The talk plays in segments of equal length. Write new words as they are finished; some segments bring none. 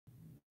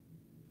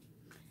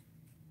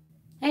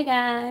Hey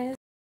guys,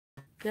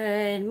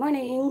 good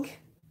morning.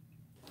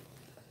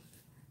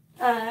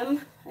 I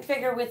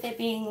figure with it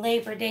being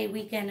Labor Day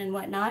weekend and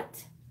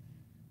whatnot,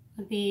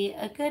 would be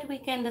a good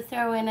weekend to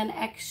throw in an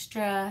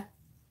extra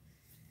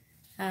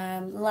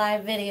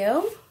live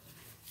video.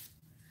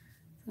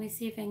 Let me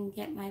see if I can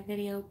get my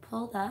video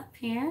pulled up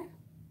here.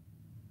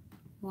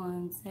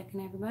 1 second,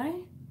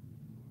 everybody.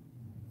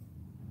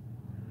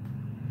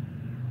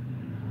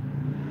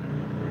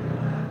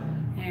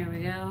 There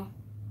we go.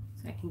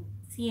 So I can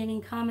see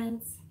any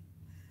comments.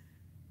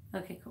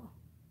 Okay, cool.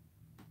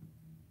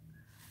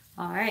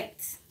 All right,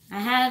 I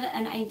had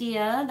an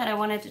idea that I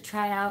wanted to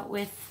try out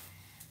with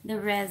the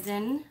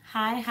resin.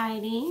 Hi,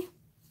 Heidi.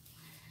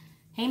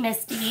 Hey,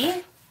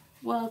 Misty.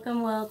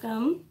 Welcome,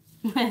 welcome.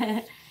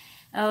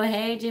 Oh,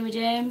 hey, Jimmy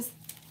James.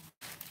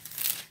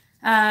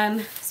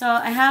 So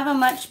I have a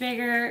much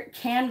bigger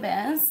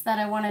canvas that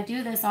I want to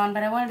do this on,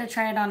 but I wanted to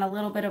try it on a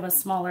little bit of a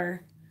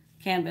smaller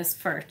canvas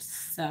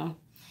first. So,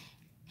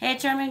 hey,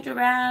 Charming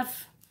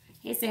Giraffe.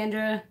 Hey,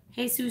 Sandra.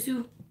 Hey,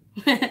 Susu.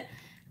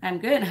 I'm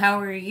good.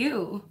 How are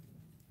you?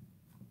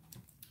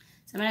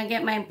 So I'm going to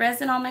get my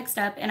resin all mixed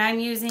up, and I'm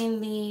using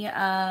the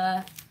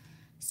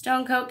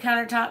Coat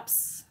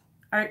Countertops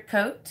Art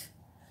Coat.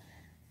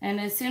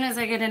 And as soon as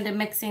I get into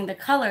mixing the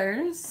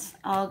colors,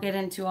 I'll get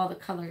into all the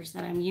colors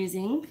that I'm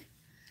using.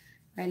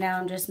 Right now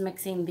I'm just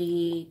mixing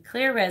the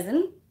clear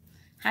resin.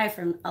 Hi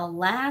from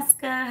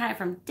Alaska, hi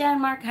from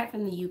Denmark, hi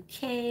from the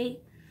UK.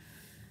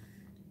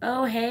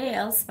 Oh, hey,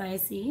 El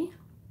Spicy.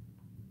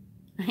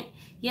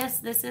 Yes,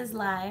 this is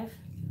live.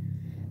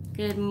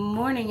 Good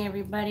morning,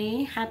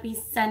 everybody. Happy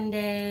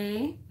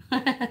Sunday.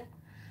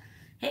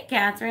 Hey,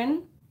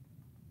 Catherine.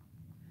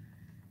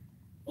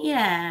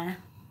 Yeah,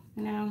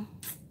 you know,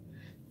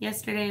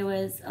 yesterday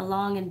was a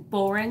long and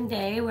boring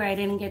day where I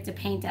didn't get to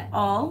paint at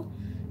all.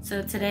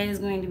 So today is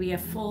going to be a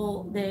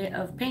full day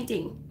of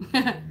painting.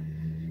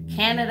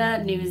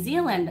 Canada, New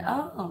Zealand.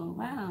 Oh,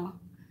 wow.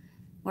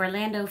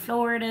 Orlando,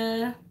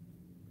 Florida.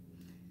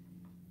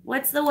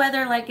 What's the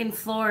weather like in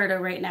Florida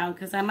right now?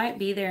 Because I might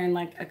be there in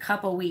like a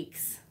couple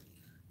weeks.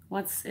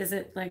 Is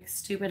it like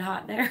stupid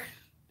hot there?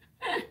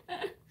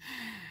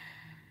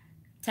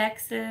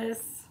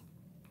 Texas,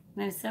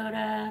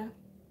 Minnesota.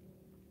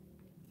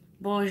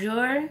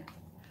 Bonjour.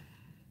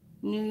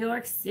 New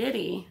York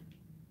City.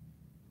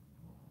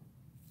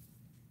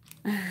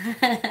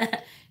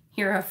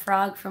 You're a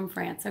frog from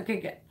France.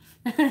 Okay,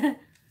 good.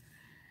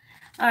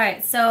 All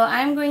right, so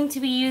I'm going to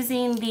be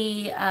using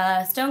the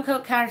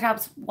Coat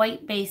Countertops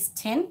white base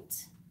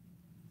tint.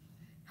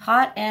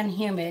 Hot and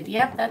humid.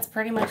 Yep, that's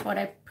pretty much what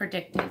I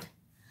predicted.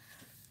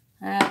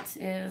 That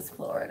is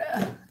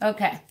Florida.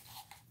 Okay,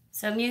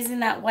 so I'm using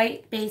that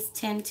white base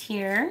tint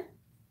here.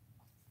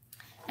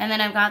 And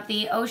then I've got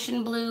the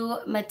ocean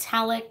blue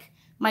metallic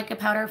mica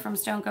powder from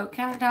Coat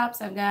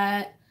Countertops. I've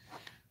got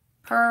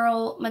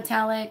pearl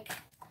metallic.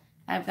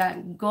 I've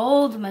got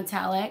gold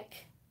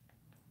metallic.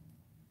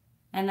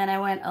 And then I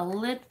went a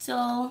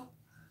little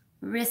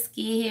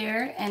risky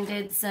here and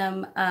did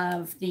some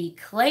of the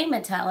clay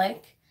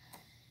metallic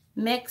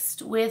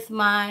mixed with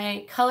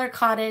my Color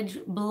Cottage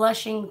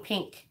blushing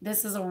pink.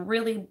 This is a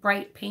really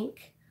bright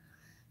pink.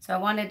 So I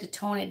wanted to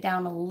tone it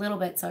down a little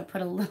bit, so I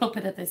put a little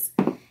bit of this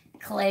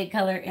clay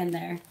color in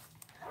there.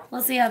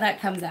 We'll see how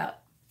that comes out.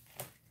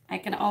 I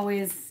can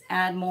always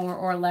add more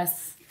or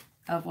less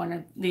of one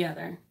or the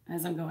other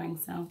as I'm going,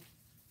 so.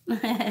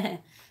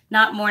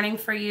 Not morning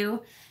for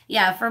you.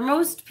 Yeah, for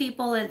most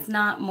people it's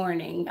not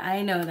morning.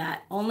 I know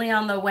that. Only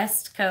on the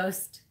West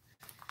Coast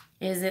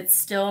is it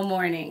still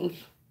morning.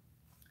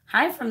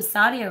 Hi from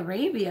Saudi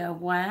Arabia.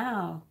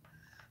 Wow.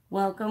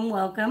 Welcome,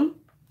 welcome.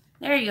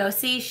 There you go.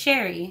 See,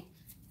 Sherry.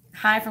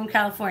 Hi from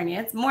California.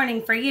 It's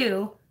morning for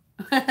you.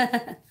 All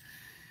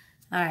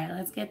right,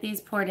 let's get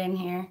these poured in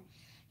here.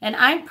 And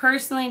I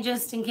personally,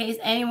 just in case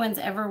anyone's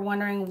ever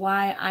wondering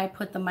why I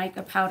put the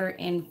mica powder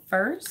in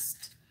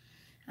first,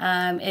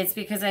 it's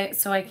because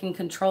so I can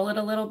control it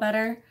a little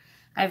better.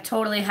 I've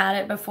totally had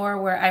it before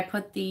where I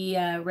put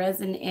the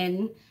resin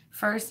in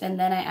first and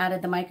then I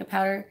added the mica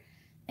powder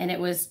and it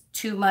was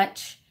too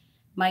much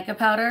mica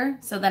powder,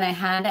 so then I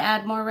had to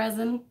add more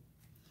resin.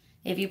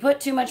 If you put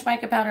too much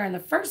mica powder in the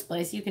first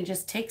place, you can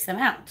just take some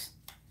out.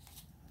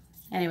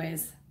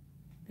 Anyways,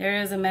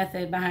 there is a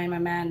method behind my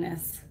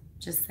madness,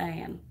 just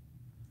saying.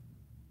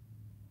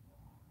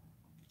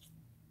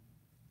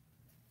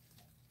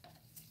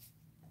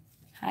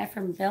 Hi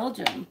from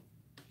Belgium.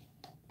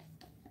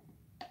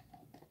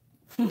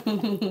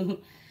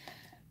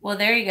 Well,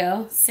 there you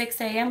go.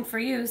 6 a.m. for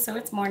you, so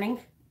it's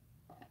morning.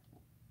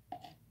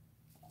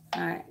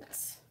 All right.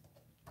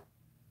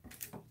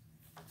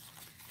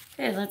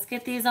 Good, let's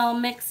get these all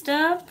mixed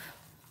up.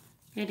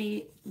 Good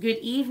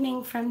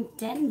evening from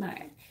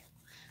Denmark.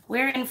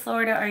 Where in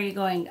Florida are you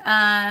going?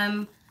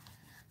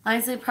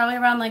 Honestly, probably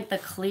around like the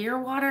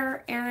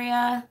Clearwater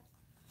area.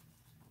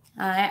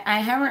 I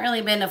haven't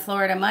really been to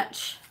Florida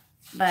much,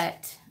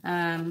 but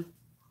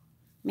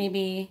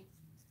maybe,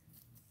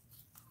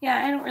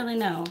 yeah, I don't really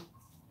know.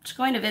 Just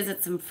going to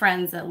visit some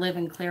friends that live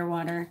in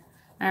Clearwater.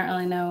 I don't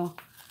really know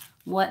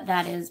what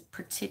that is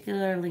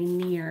particularly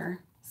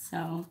near.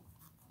 So,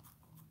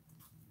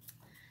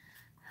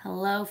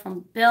 hello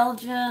from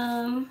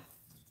Belgium.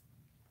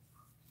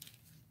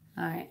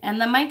 All right, and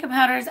the mica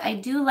powders, I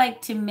do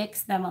like to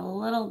mix them a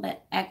little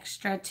bit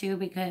extra too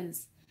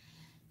because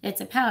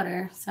it's a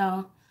powder.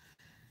 So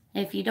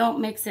if you don't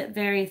mix it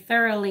very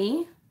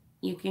thoroughly,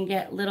 you can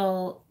get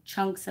little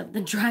chunks of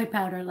the dry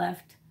powder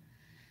left.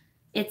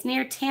 It's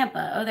near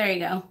Tampa. Oh, there you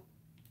go.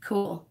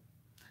 Cool.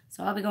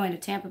 So I'll be going to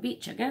Tampa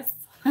Beach, I guess.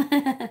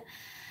 There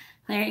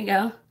you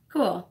go.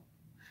 Cool.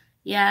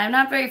 Yeah, I'm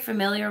not very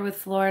familiar with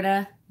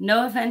Florida.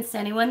 No offense to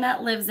anyone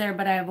that lives there,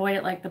 but I avoid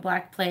it like the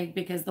Black Plague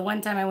because the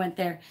one time I went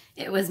there,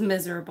 it was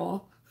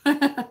miserable.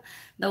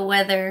 The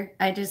weather,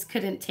 I just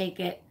couldn't take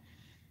it.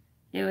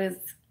 It was,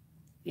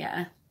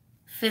 yeah,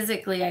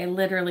 physically, I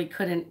literally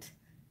couldn't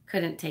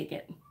take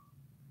it.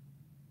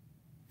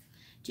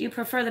 Do you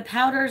prefer the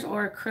powders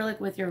or acrylic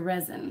with your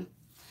resin?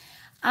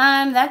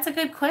 That's a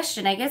good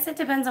question. I guess it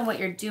depends on what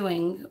you're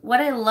doing. What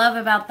I love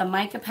about the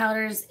mica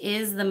powders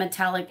is the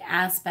metallic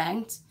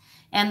aspect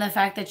and the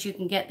fact that you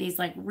can get these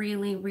like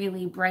really,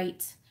 really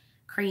bright,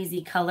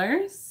 crazy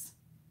colors.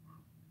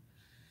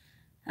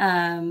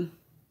 But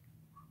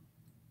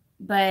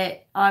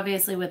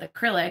obviously with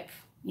acrylic,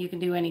 you can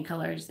do any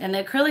colors. And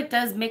the acrylic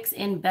does mix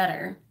in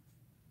better.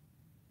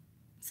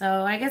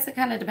 So I guess it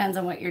kind of depends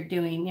on what you're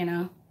doing, you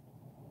know.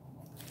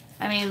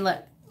 I mean,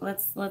 look.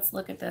 Let's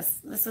look at this.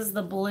 This is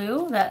the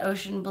blue, that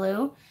ocean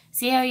blue.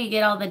 See how you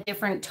get all the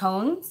different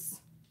tones?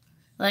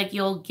 Like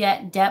you'll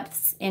get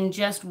depths in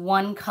just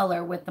one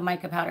color with the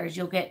mica powders.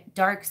 You'll get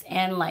darks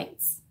and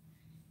lights.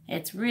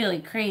 It's really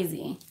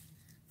crazy.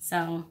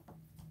 So,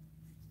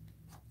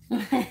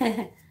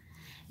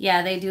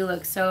 yeah, they do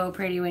look so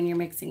pretty when you're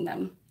mixing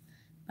them.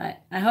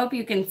 But I hope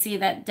you can see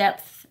that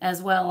depth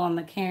as well on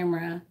the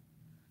camera.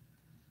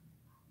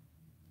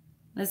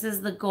 This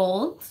is the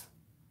gold.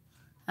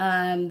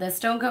 The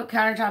Stone Coat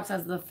Countertops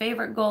is the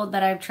favorite gold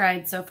that I've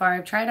tried so far.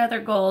 I've tried other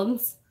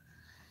golds,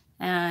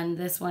 and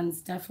this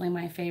one's definitely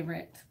my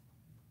favorite.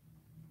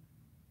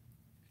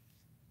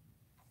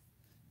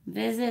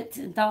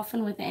 Visit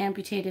dolphin with an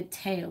amputated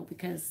tail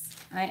because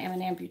I am an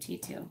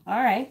amputee too.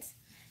 All right.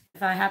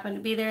 If I happen to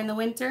be there in the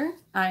winter,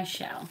 I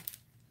shall.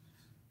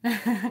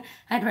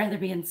 I'd rather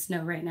be in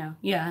snow right now.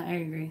 Yeah, I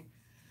agree.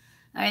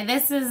 All right,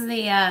 this is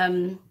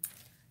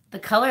the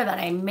color that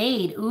I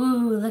made.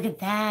 Ooh, look at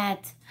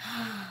that.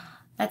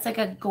 That's like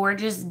a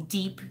gorgeous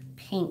deep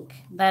pink.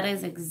 That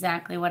is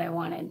exactly what I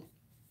wanted.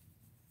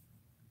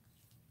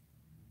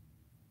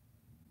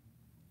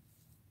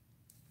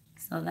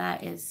 So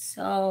that is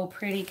so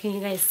pretty. Can you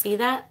guys see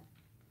that?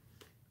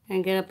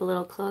 And get up a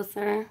little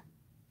closer.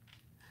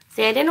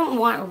 See, I didn't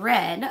want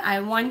red. I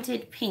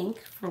wanted pink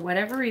for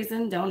whatever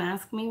reason. Don't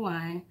ask me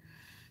why.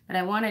 But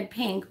I wanted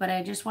pink, but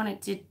I just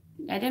wanted to,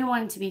 I didn't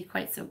want it to be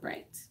quite so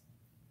bright.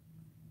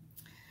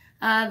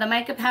 The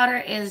mica powder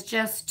is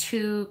just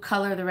to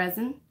color the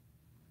resin.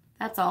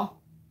 That's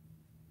all.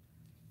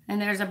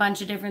 And there's a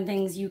bunch of different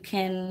things you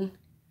can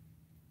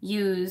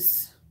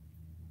use.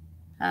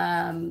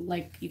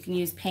 Like you can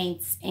use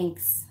paints,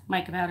 inks,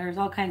 mica powders,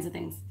 all kinds of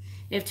things.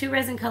 If two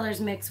resin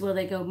colors mix, will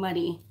they go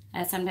muddy?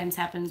 As sometimes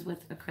happens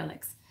with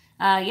acrylics.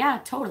 Yeah,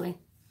 totally.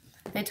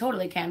 They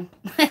totally can.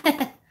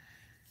 All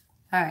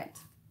right.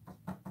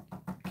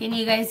 Can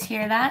you guys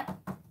hear that?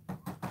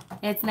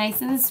 It's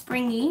nice and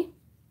springy.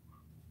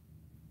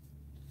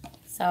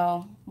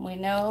 So we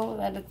know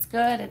that it's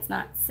good. It's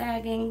not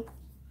sagging.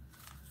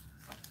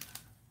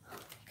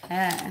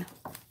 Okay.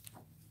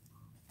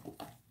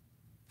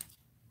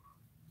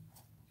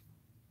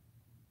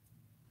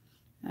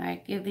 All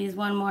right, give these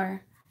one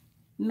more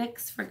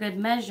mix for good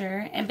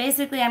measure. And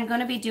basically I'm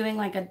going to be doing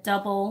like a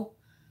double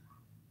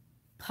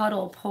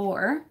puddle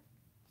pour.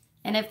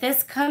 And if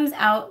this comes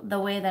out the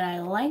way that I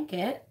like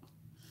it,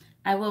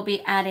 I will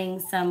be adding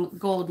some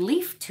gold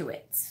leaf to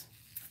it.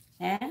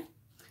 Yeah.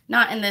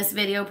 Not in this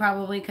video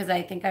probably because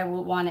I think I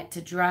will want it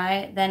to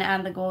dry, then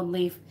add the gold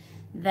leaf,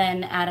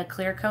 then add a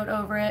clear coat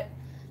over it.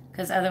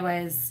 Because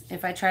otherwise,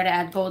 if I try to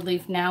add gold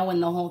leaf now when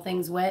the whole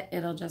thing's wet,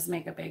 it'll just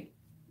make a big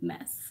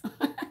mess.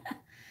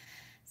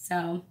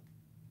 So,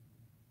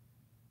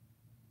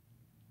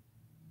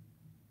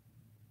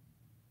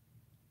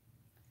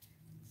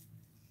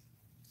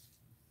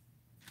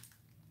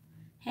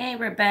 hey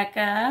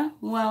Rebecca,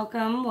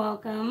 welcome,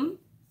 welcome.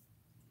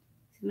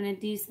 So I'm going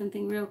to do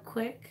something real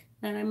quick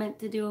that I meant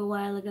to do a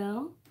while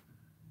ago.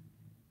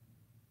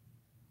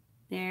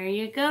 There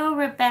you go,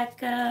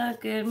 Rebecca.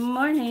 Good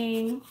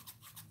morning.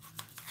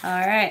 All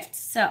right,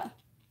 so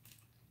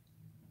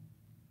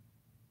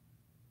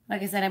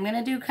like I said, I'm going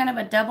to do kind of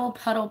a double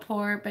puddle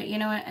pour, but you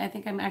know what? I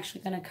think I'm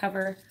actually going to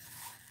cover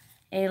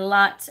a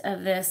lot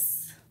of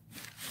this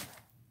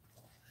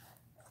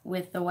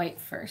with the white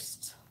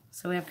first.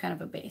 So we have kind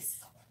of a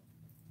base.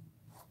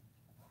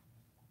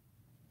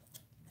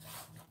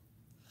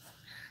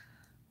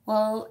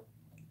 Well,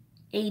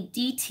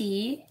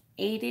 ADT,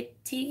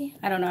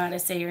 I don't know how to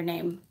say your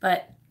name,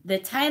 but the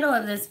title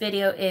of this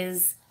video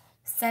is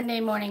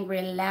Sunday Morning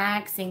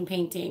Relaxing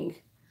Painting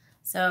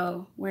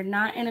So we're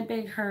not in a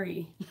big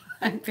hurry.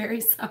 I'm very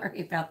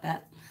sorry about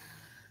that.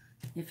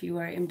 If you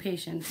are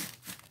impatient,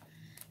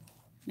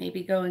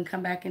 maybe go and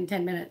come back in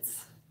 10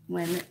 minutes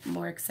when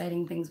more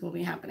exciting things will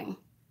be happening.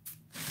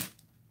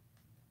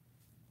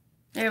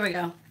 There we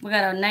go. We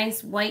got a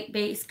nice white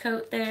base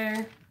coat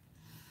there.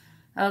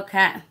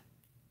 Okay.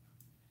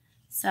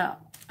 So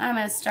I'm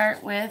going to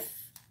start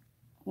with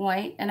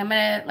white, and I'm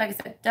going to, like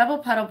I said, double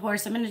puddle pour.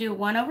 So I'm going to do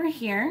one over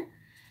here,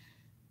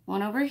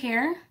 one over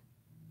here.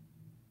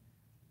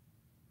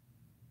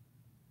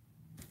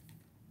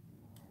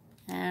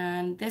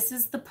 And this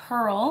is the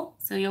pearl,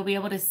 so you'll be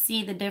able to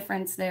see the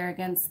difference there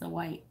against the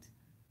white.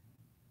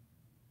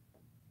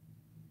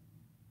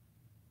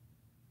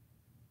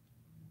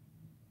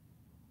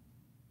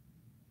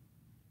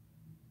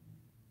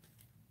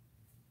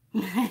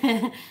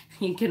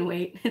 You can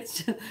wait.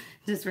 It's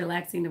just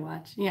relaxing to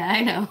watch. Yeah,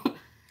 I know.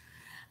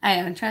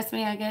 I know. Trust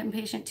me, I get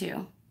impatient too.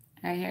 All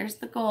right, here's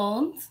the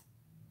gold.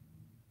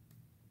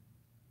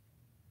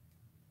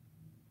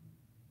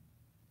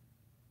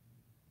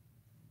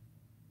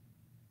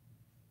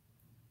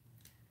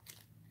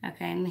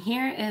 Okay, and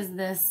here is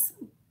this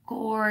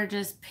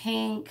gorgeous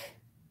pink.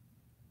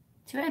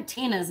 Too bad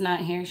Tina's not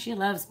here. She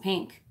loves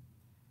pink.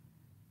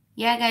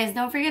 Yeah, guys,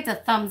 don't forget to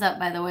thumbs up,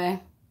 by the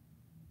way.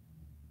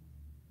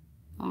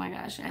 Oh my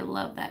gosh, I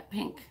love that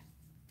pink.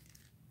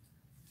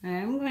 All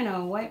right, I'm going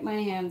to wipe my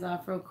hands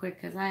off real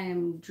quick because I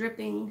am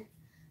dripping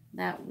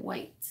that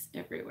white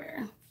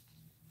everywhere.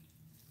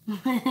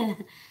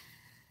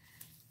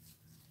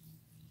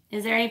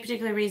 Is there any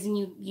particular reason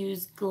you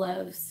use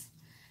gloves?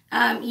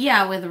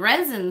 Yeah, with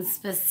resin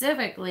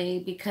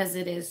specifically, because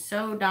it is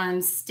so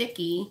darn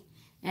sticky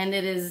and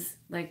it is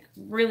like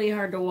really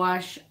hard to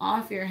wash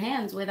off your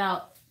hands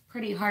without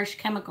pretty harsh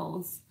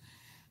chemicals.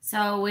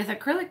 So with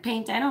acrylic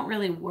paint, I don't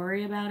really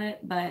worry about it,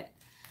 but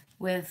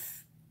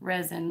with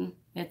resin,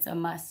 it's a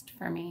must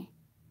for me.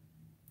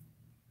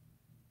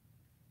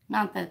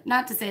 Not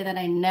to say that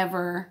I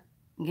never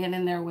get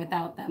in there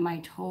without them. I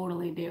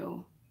totally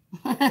do.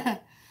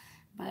 But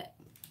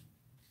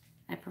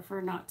I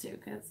prefer not to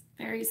because it's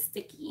very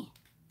sticky.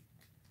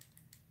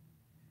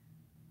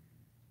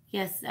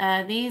 Yes,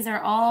 these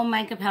are all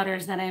mica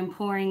powders that I'm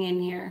pouring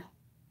in here.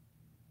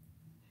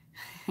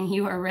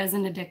 You are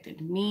resin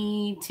addicted.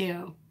 Me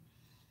too.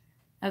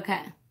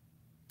 Okay,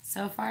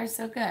 so far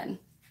so good.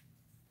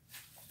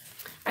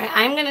 All right,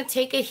 I'm gonna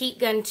take a heat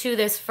gun to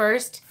this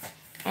first,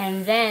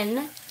 and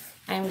then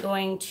I'm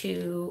going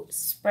to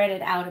spread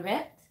it out a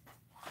bit.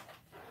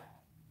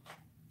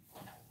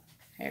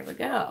 There we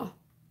go.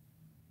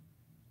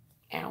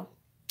 Ow.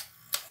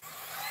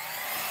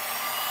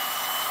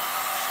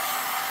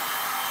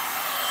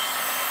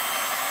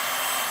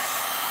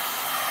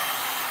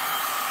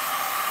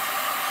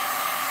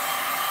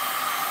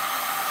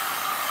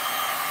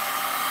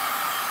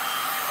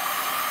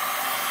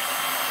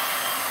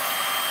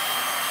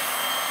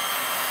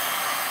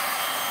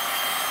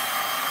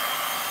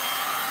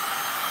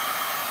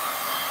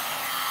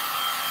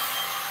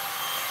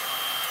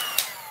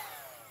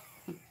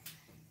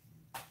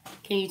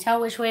 Can you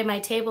tell which way my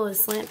table is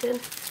slanted?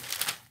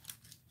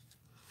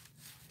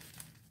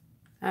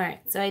 All right,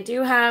 so I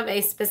do have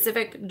a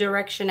specific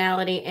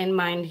directionality in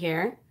mind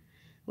here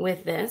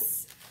with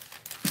this.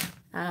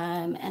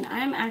 And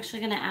I'm actually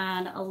gonna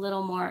add a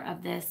little more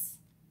of this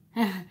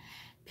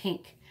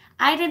pink.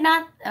 I did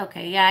not,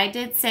 okay, yeah, I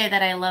did say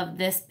that I love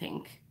this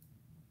pink.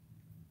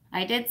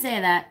 I did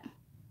say that.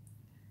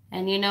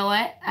 And you know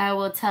what? I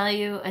will tell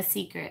you a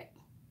secret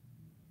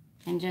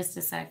in just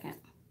a second.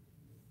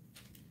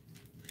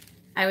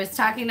 I was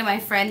talking to my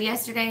friend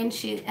yesterday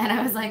and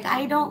I was like,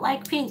 I don't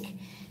like pink.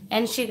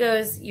 And she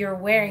goes, you're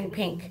wearing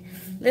pink.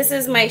 This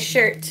is my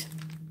shirt.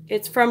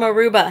 It's from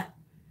Aruba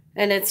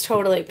and it's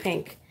totally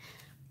pink.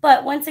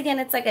 But once again,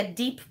 it's like a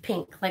deep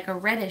pink, like a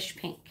reddish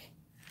pink.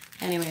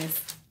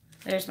 Anyways,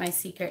 there's my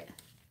secret.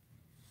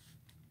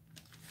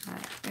 All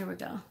right, here we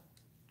go.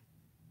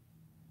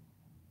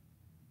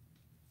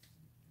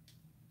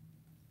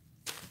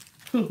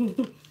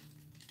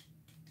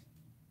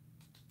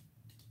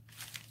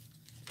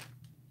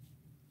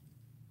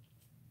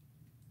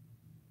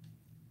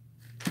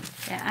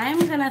 Yeah,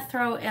 I'm gonna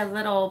throw a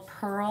little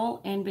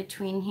pearl in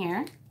between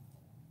here.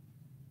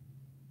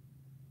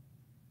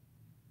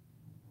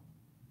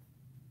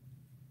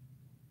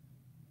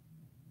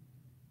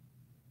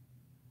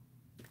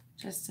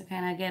 Just to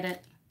kind of get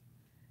it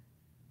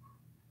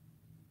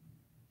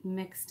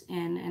mixed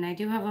in. And I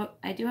do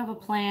have a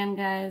plan,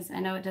 guys. I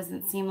know it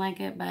doesn't seem like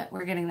it, but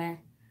we're getting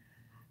there.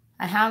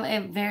 I have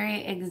a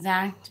very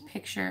exact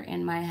picture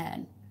in my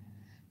head.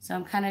 So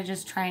I'm kind of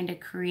just trying to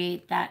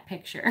create that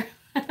picture.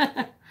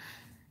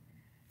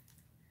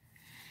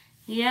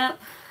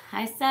 Yep,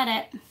 I said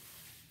it.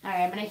 All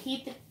right, I'm gonna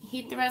heat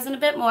the resin a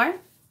bit more.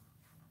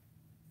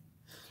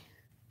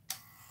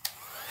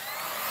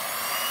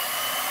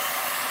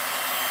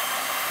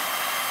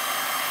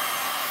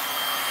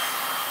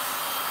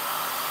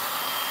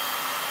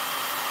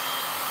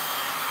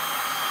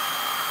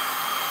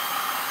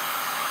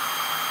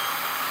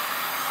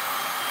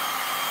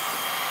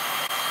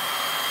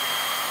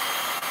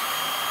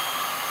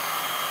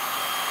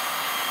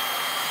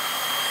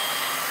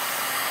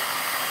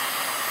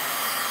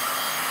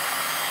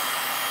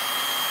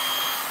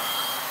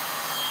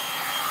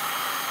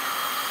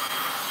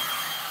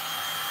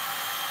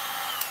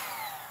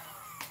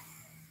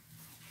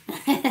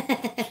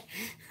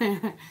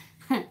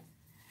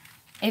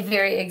 A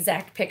very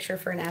exact picture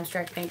for an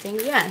abstract painting.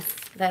 Yes,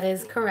 that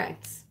is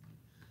correct.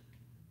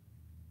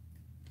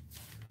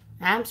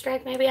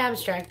 Abstract may be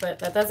abstract, but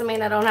that doesn't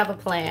mean I don't have a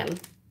plan.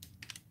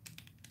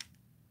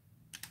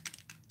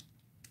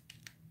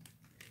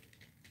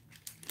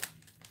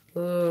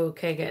 Ooh,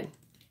 okay, good.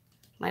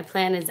 My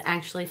plan is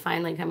actually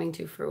finally coming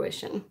to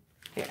fruition.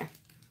 Here.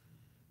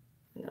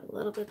 Go a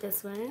little bit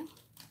this way.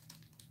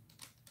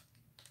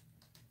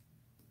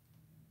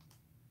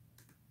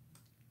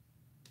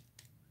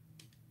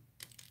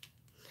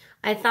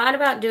 I thought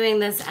about doing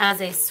this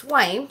as a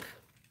swipe,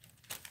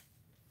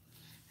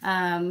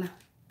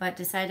 but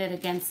decided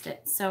against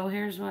it. So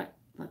here's what,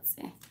 let's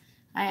see.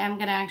 I am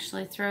gonna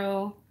actually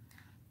throw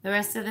the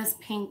rest of this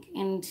pink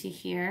into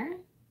here.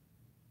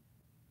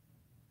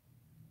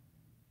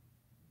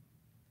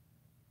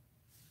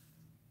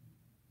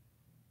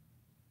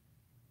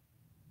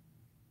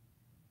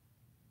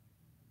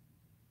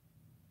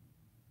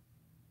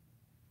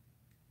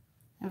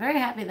 I'm very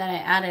happy that I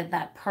added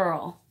that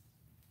pearl.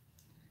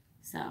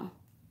 So,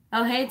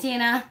 oh, hey,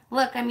 Tina.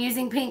 Look, I'm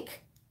using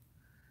pink.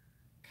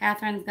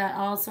 Catherine's got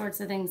all sorts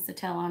of things to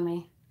tell on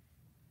me.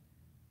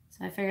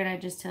 So I figured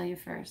I'd just tell you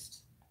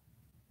first.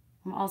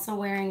 I'm also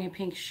wearing a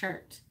pink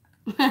shirt.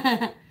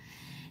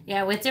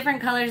 Yeah, with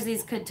different colors,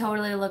 these could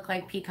totally look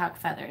like peacock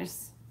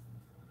feathers.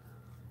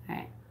 All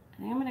right, I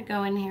think I'm gonna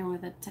go in here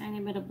with a tiny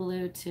bit of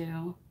blue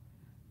too,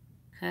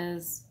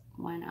 because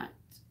why not?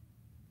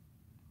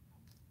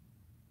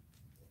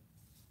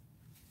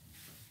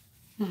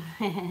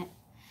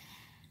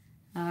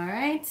 All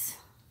right,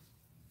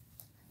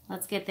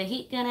 let's get the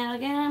heat gun out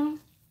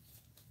again.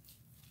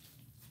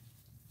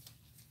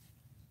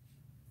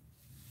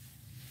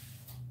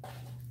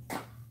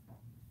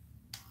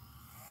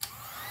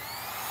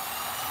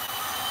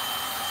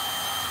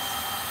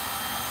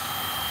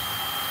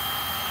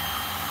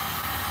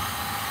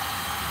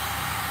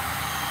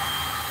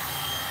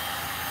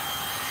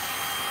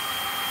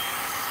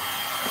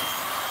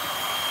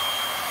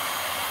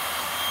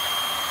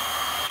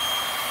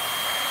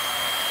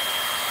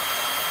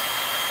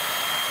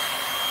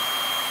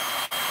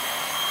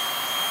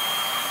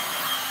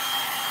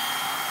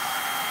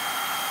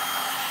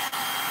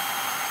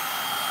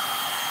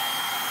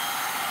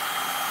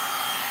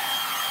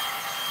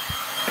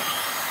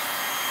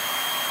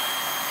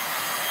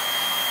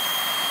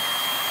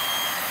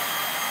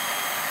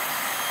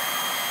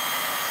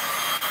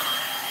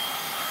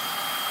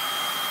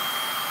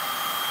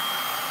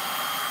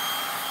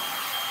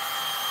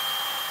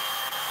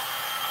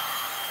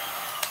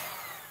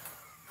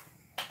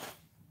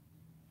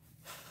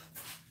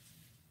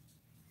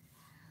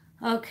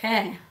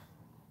 Okay,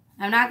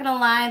 I'm not gonna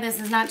lie, this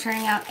is not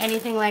turning out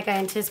anything like I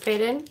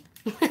anticipated.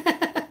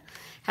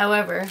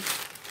 However,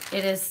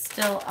 it is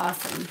still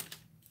awesome,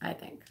 I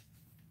think.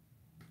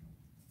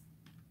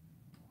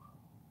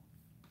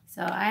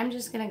 So I'm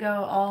just gonna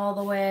go all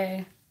the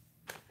way,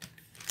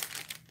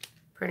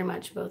 pretty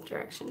much both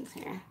directions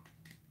here,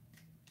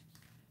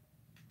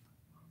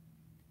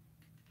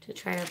 to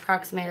try to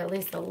approximate at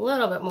least a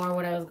little bit more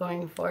what I was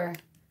going for.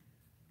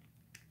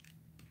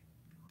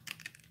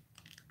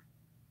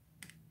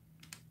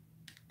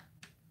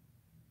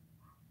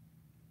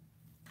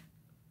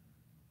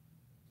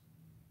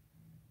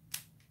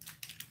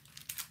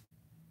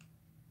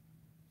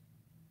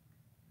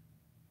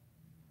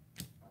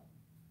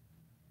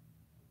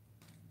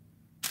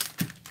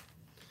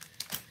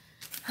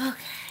 Okay.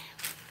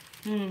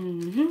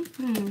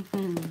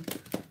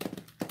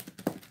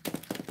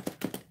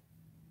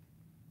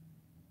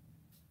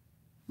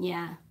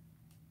 Yeah.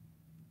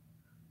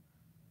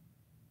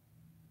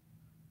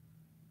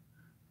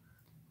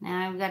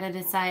 Now I've got to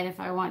decide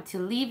if I want to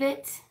leave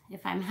it,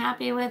 if I'm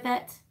happy with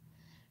it,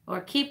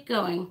 or keep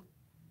going.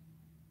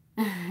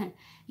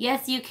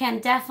 Yes, you can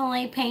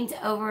definitely paint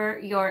over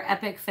your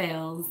epic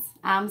fails.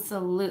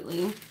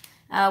 Absolutely.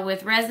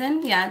 With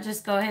resin, yeah,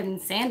 just go ahead and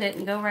sand it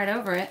and go right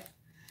over it.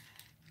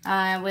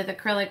 With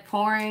acrylic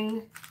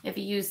pouring, if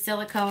you use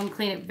silicone,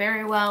 clean it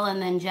very well and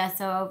then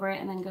gesso over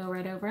it and then go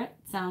right over it.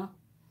 So,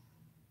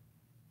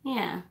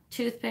 yeah,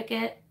 toothpick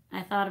it.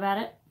 I thought about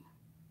it.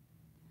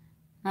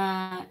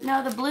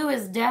 No, the blue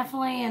is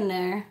definitely in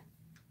there.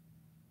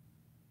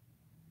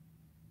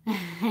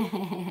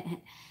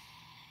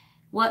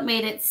 What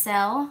made it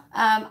sell?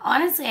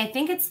 Honestly, I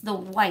think it's the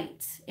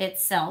white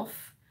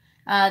itself.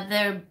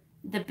 The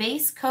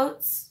base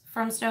coats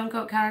from Stone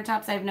Coat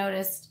Countertops, I've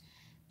noticed,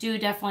 do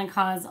definitely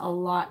cause a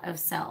lot of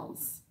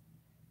sells.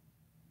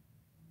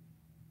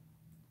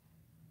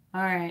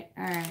 All right,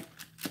 all right.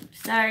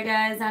 Sorry,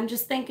 guys. I'm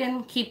just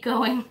thinking. Keep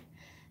going.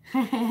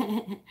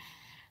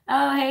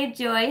 Oh, hey,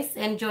 Joyce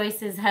and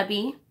Joyce's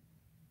hubby.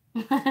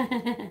 All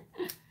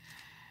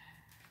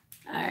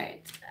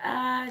right.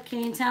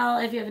 Can you tell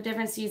if you have a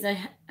difference to use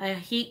a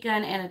heat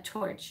gun and a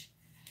torch?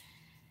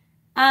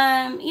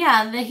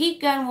 Yeah, the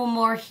heat gun will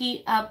more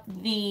heat up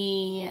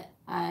the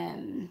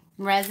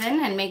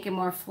resin and make it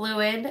more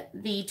fluid.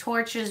 The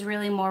torch is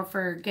really more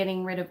for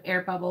getting rid of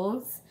air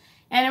bubbles.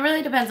 And it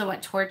really depends on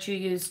what torch you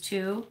use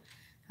too.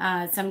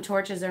 Some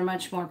torches are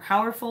much more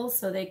powerful,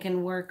 so they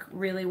can work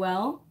really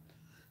well.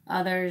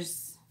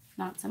 Others,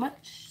 not so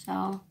much.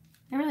 So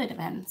it really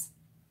depends.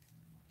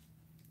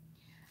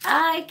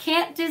 I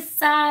can't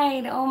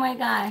decide. Oh my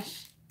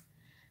gosh.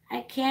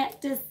 I can't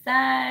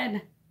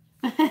decide.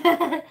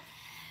 Okay,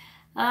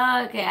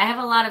 I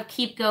have a lot of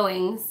keep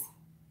goings.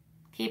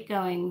 Keep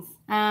goings.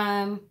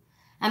 I'm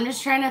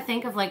just trying to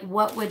think of like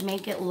what would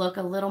make it look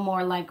a little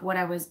more like what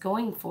I was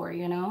going for,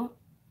 you know?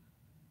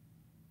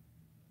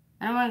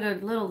 I don't want to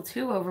go a little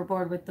too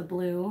overboard with the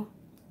blue,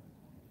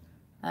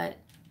 but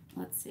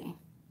let's see.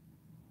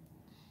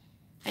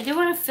 I do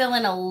want to fill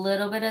in a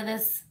little bit of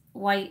this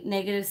white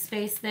negative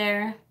space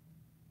there.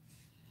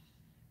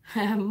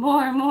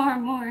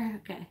 more.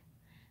 Okay.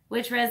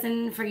 Which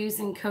resin for use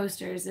in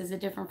coasters? Is it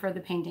different for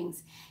the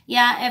paintings?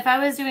 Yeah, if I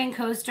was doing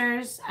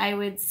coasters, I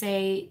would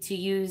say to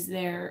use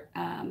their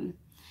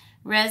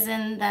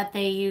resin that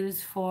they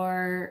use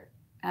for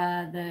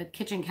the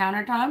kitchen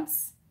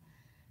countertops.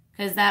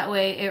 Because that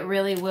way it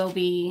really will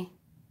be,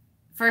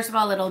 first of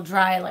all, it'll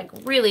dry like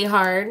really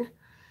hard.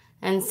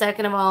 And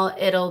second of all,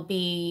 it'll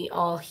be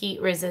all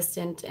heat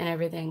resistant and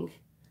everything.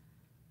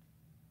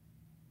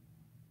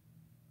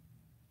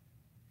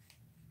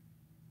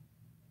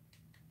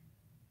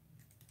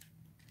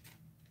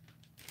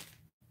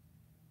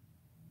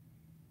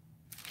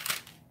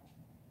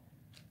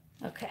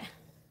 Okay.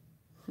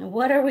 Now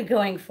what are we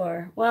going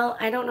for? Well,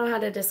 I don't know how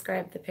to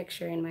describe the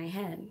picture in my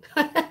head.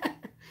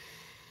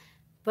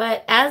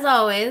 But as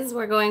always,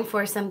 we're going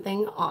for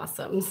something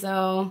awesome.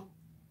 So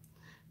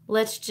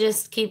let's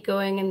just keep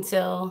going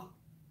until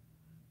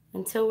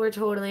we're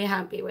totally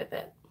happy with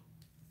it.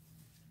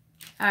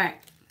 All right.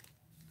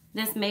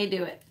 This may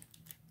do it.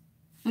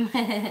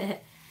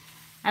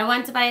 I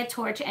want to buy a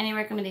torch. Any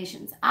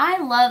recommendations? I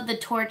love the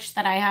torch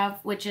that I have,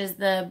 which is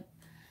the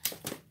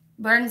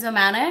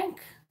Bernzomatic.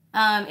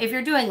 If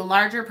you're doing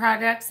larger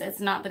projects, it's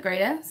not the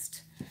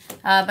greatest.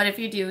 But if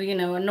you do, you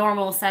know, a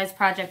normal size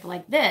project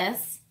like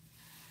this,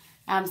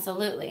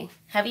 absolutely.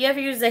 Have you ever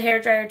used a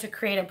hairdryer to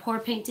create a pour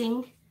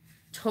painting?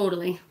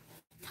 Totally.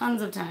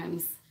 Tons of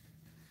times.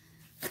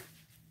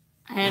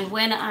 And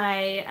when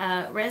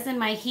I resin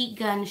my heat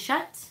gun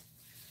shut,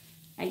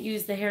 I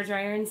use the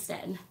hairdryer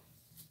instead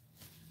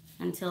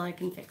until I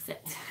can fix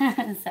it.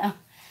 So,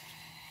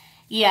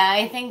 yeah,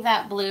 I think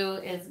that blue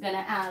is going to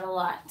add a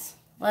lot.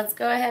 Let's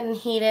go ahead and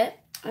heat it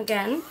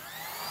again.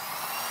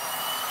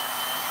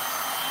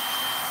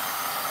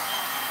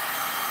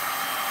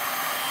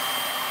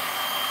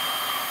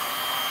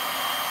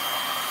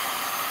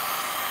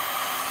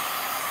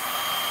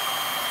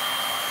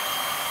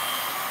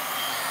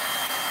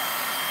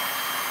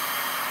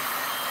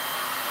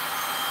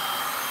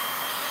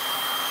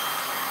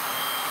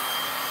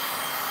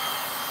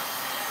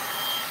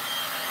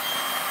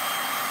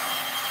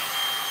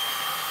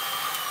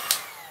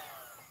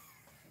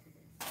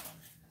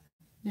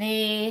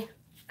 The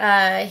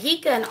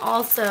heat gun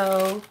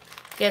also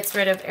gets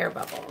rid of air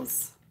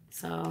bubbles,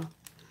 so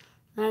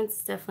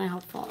that's definitely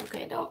helpful.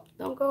 Okay,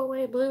 don't go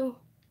away, blue.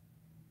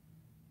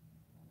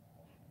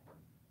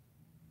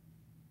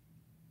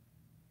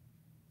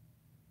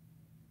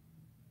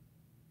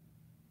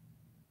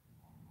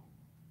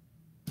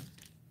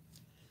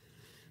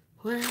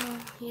 Well,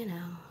 you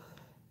know.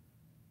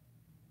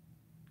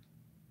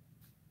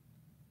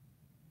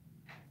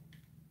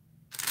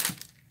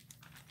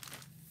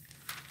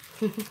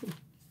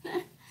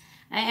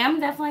 I am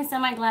definitely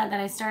semi-glad that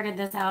I started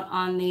this out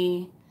on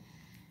the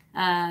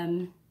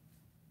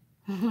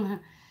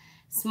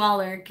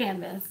smaller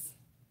canvas.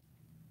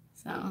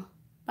 So,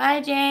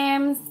 bye,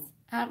 James.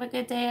 Have a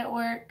good day at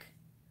work.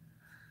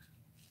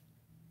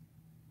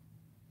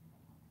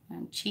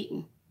 I'm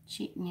cheating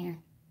here.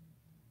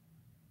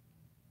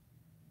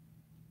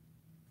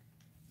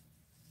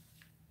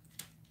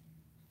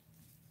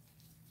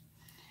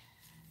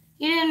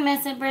 You didn't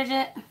miss it,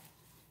 Bridget.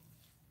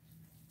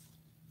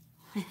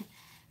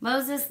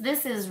 Moses,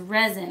 this is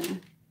resin.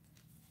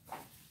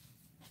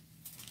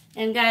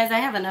 And guys, I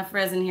have enough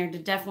resin here to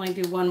definitely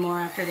do one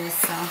more after this,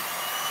 so.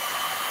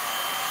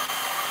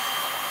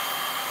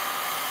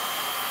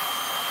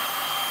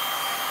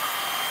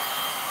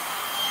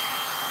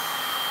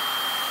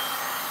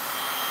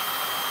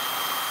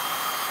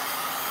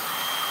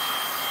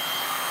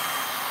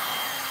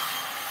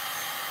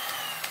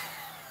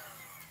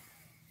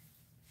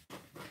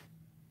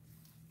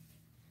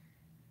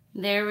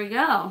 There we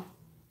go.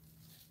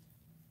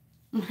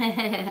 All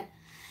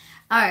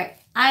right,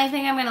 I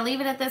think I'm going to leave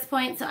it at this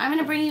point. So I'm going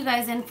to bring you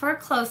guys in for a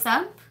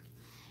close-up.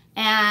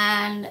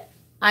 And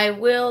I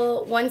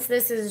will, once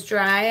this is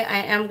dry, I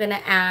am going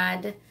to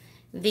add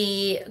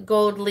the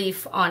gold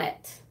leaf on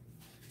it.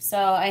 So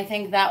I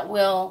think that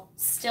will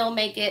still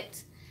make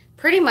it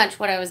pretty much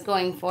what I was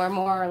going for,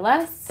 more or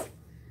less.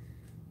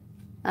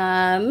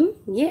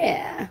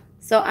 Yeah.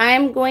 So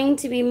I'm going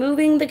to be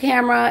moving the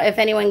camera. If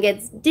anyone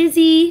gets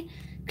dizzy,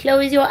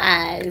 close your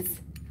eyes.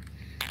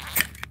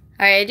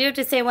 All right, I do have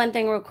to say one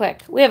thing real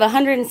quick. We have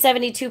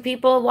 172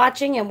 people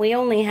watching, and we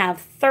only have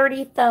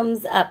 30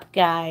 thumbs up,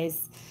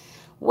 guys.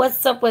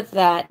 What's up with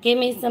that? Give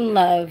me some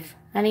love.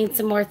 I need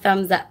some more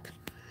thumbs up.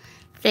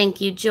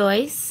 Thank you,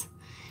 Joyce.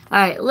 All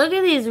right, look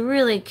at these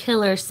really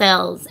killer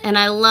cells. And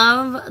I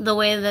love the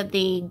way that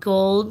the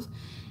gold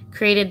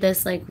created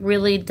this like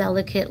really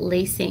delicate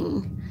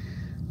lacing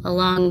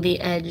along the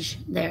edge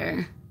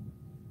there.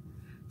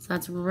 So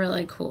that's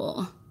really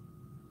cool.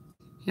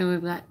 Here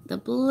we've got the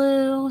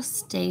blue.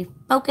 Stay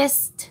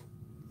focused.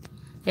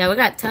 Yeah, we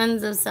got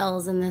tons of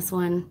cells in this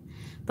one.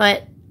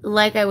 But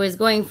like I was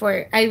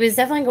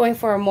definitely going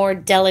for a more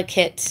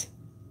delicate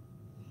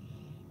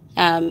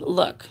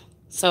look.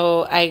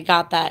 So I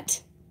got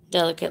that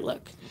delicate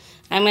look.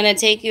 I'm going to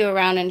take you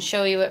around and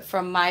show you it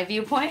from my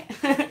viewpoint.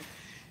 I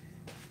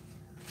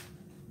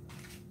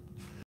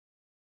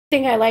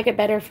think I like it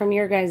better from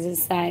your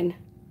guys' side,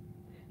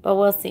 but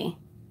we'll see.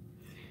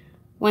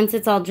 Once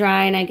it's all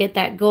dry and I get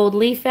that gold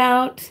leaf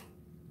out,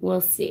 we'll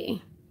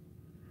see.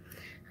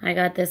 I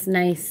got this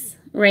nice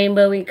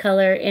rainbowy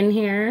color in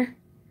here.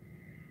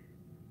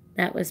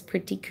 That was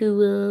pretty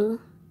cool.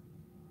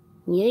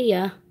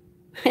 Yeah.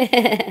 All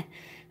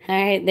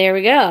right, there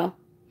we go.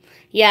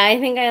 Yeah, I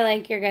think I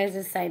like your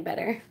guys' side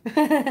better.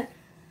 All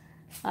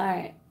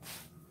right.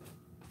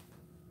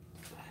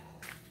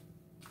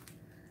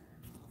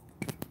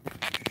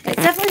 It's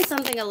definitely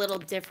something a little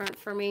different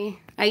for me.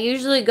 I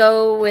usually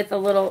go with a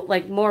little,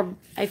 like, more,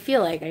 I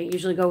feel like I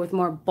usually go with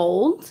more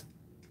bold.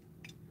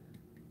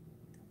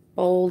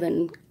 Bold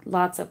and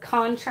lots of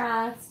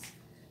contrast.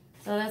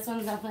 So this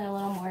one's definitely a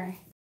little more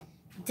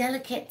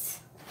delicate.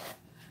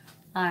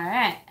 All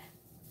right.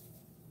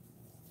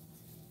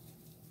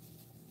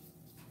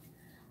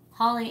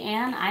 Holly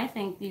Ann, I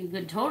think you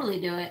could totally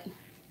do it.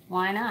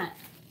 Why not?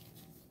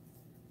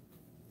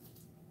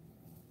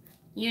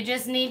 You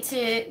just need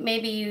to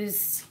maybe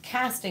use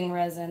casting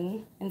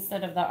resin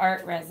instead of the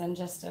art resin,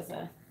 just as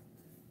a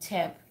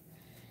tip,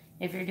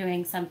 if you're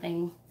doing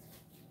something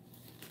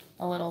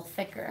a little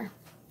thicker.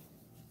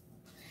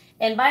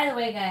 And by the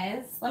way,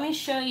 guys, let me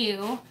show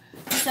you.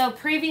 So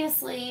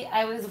previously,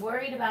 I was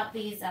worried about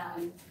these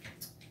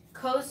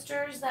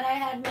coasters that I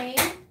had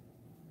made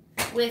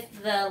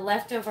with the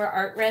leftover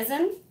art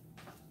resin.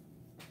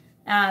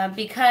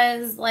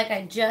 Because, like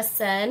I just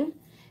said,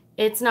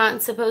 it's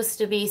not supposed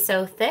to be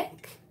so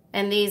thick.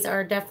 And these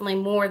are definitely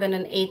more than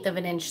 1/8 of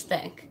an inch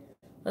thick.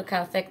 Look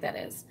how thick that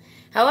is.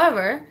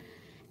 However,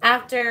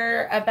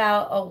 after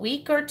about a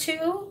week or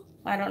two,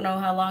 I don't know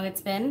how long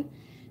it's been,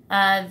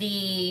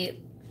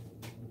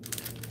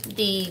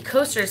 the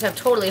coasters have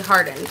totally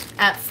hardened.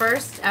 At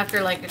first,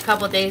 after like a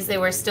couple of days, they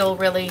were still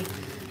really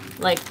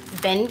like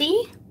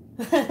bendy.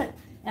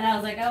 And I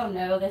was like, oh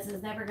no, this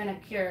is never gonna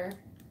cure.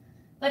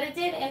 But it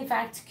did in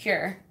fact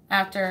cure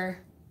after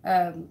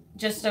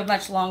just a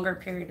much longer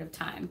period of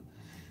time.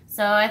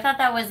 So I thought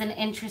that was an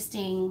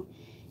interesting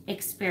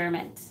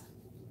experiment.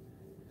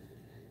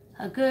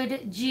 A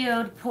good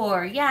geode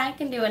pour. Yeah, I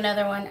can do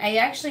another one. I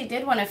actually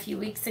did one a few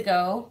weeks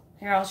ago.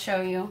 Here, I'll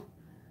show you.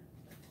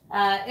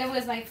 It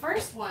was my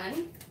first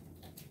one.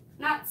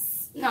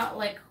 Not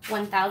like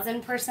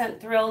 1000%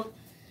 thrilled.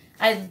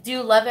 I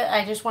do love it.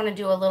 I just want to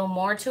do a little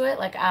more to it,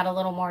 like add a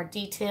little more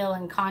detail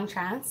and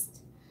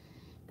contrast.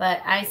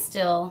 But I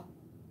still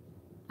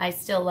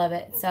love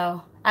it.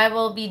 So I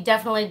will be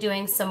definitely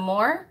doing some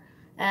more,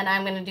 and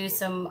I'm going to do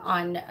some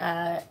on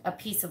a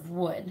piece of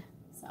wood.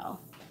 So,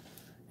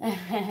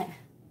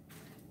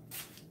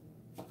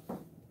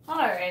 all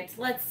right,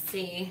 let's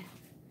see.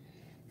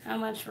 How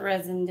much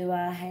resin do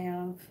I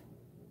have?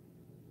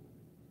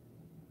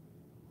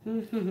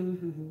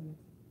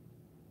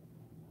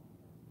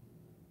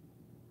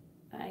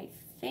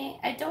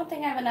 I don't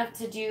think I have enough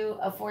to do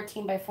a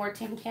 14 by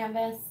 14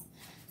 canvas.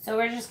 So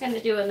we're just going to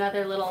do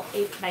another little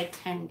 8 by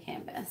 10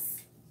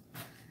 canvas.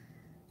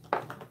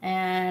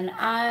 And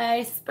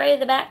I spray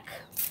the back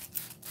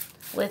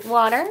with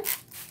water,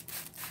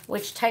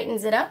 which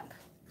tightens it up.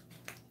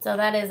 So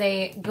that is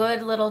a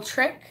good little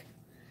trick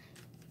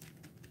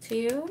to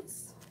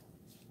use.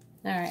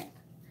 All right.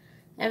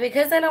 And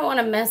because I don't want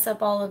to mess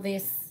up all of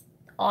this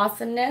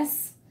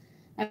awesomeness,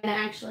 I'm going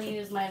to actually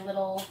use my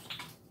little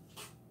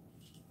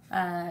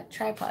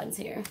tripods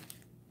here.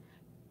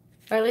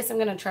 Or at least I'm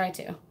going to try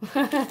to.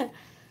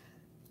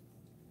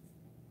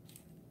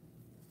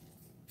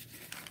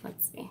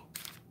 Let's see.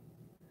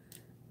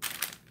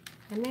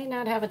 I may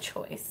not have a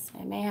choice.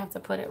 I may have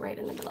to put it right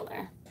in the middle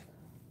there.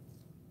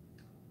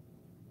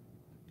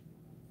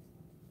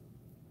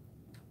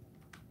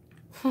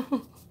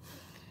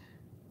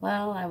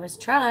 Well, I was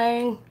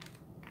trying.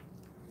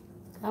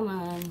 Come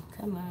on,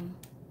 come on.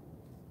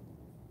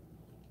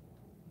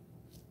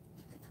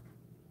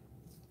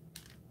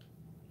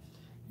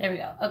 There we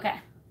go. Okay.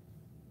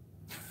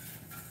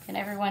 Can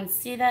everyone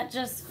see that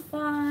just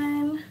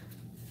fine?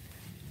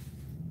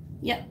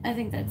 Yep, I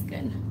think that's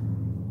good.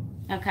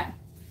 Okay.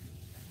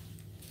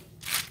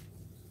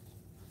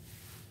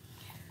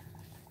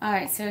 All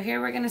right, so here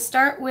we're going to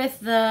start with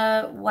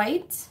the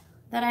white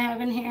that I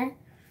have in here.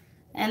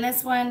 And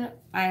this one,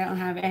 I don't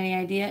have any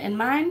idea in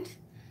mind.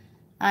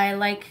 I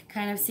like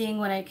kind of seeing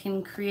what I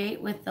can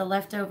create with the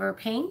leftover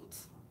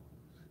paint.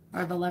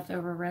 or the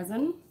leftover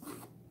resin.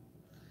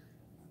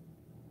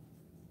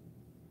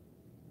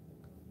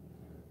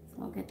 So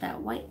we'll get that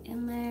white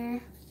in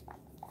there.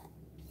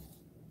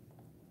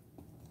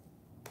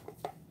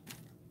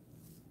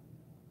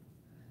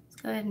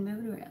 Let's go ahead and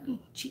move it around.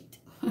 Cheat.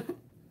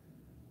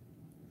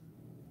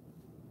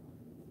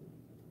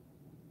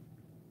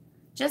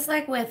 Just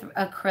like with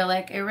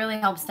acrylic, it really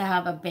helps to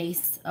have a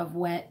base of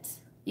wet.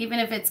 Even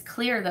if it's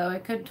clear though,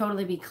 it could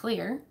totally be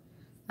clear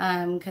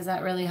because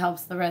that really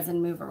helps the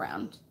resin move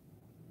around.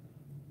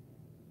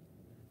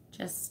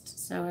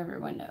 Just so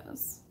everyone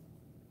knows.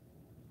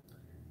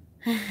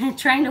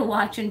 Trying to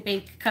watch and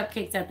bake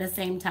cupcakes at the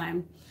same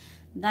time.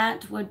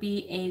 That would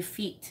be a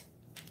feat.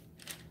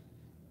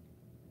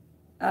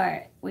 All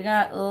right, we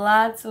got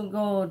lots of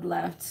gold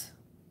left.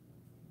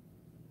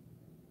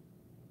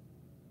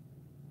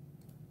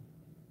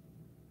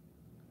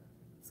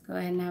 Go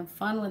ahead and have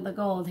fun with the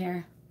gold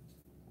here.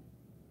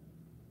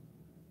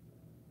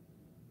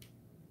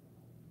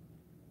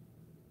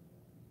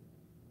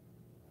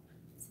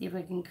 See if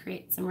we can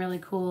create some really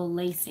cool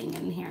lacing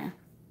in here.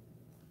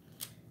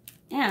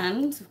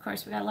 And, of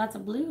course, we got lots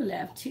of blue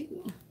left,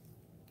 too.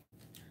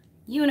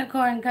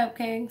 Unicorn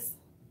cupcakes.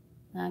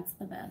 That's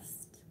the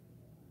best.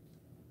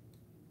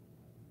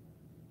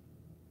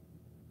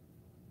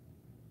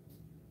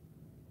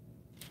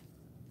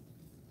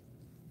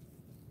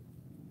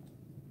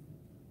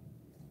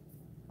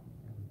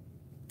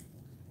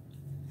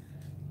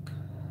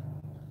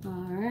 All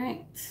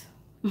right.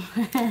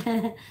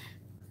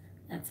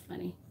 That's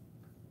funny.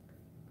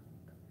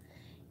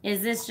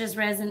 Is this just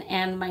resin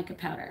and mica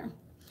powder?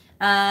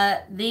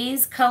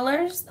 These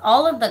colors,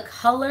 all of the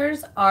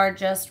colors are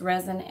just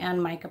resin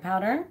and mica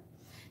powder.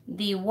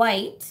 The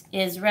white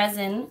is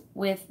resin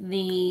with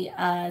the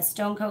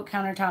Coat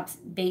Countertops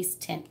base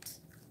tint.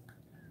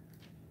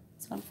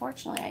 So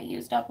unfortunately I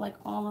used up like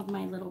all of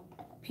my little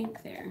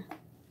pink there.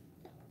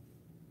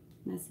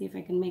 Let's see if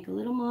I can make a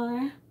little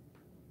more.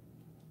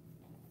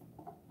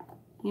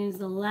 Use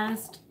the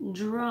last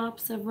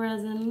drops of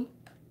resin.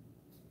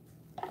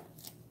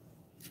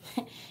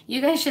 You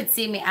guys should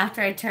see me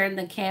after I turn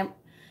the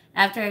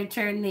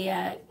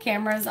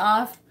cameras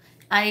off.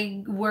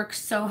 I work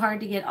so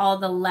hard to get all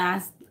the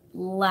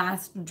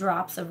last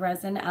drops of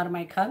resin out of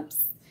my cups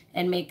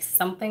and make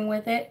something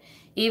with it,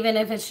 even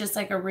if it's just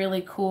like a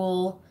really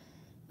cool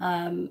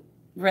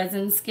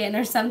resin skin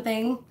or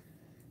something.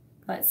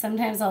 But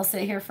sometimes I'll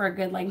sit here for a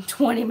good like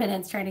 20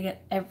 minutes trying to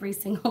get every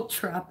single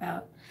drop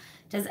out.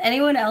 Does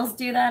anyone else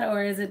do that,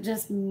 or is it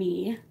just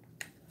me?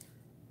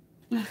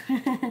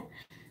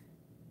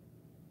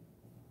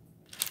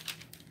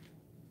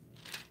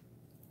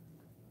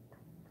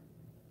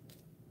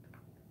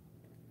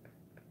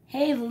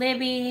 Hey,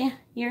 Libby,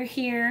 you're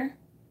here.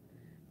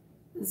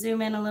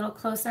 Zoom in a little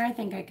closer. I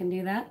think I can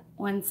do that.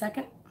 1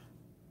 second.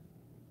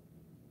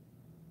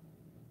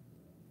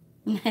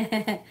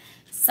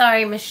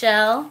 Sorry,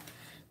 Michelle,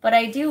 but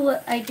I do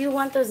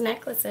want those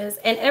necklaces.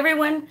 And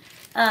everyone,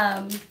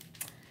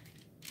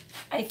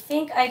 I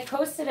think I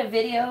posted a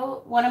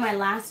video, one of my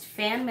last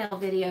fan mail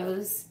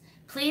videos.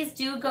 Please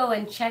do go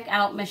and check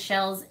out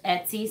Michelle's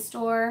Etsy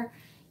store.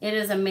 It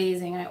is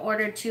amazing. I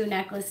ordered 2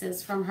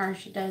 necklaces from her.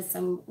 She does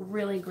some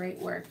really great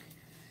work.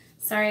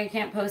 Sorry I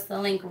can't post the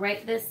link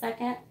right this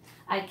second.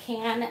 I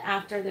can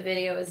after the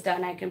video is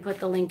done. I can put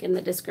the link in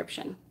the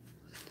description.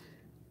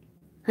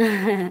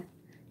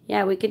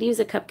 Yeah, we could use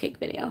a cupcake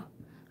video.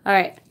 All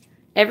right,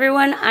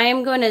 everyone, I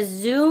am going to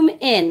zoom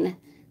in.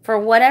 For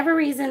whatever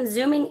reason,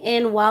 zooming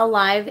in while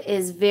live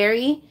is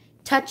very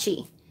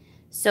touchy.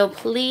 So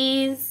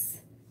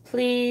please,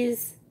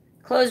 please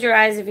close your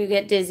eyes if you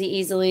get dizzy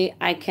easily.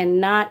 I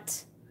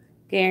cannot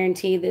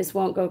guarantee this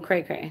won't go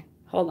cray-cray.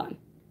 Hold on.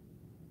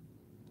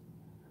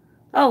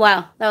 Oh,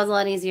 wow. That was a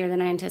lot easier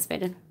than I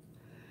anticipated.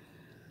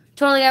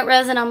 Totally got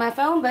resin on my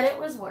phone, but it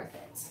was worth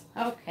it.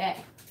 Okay.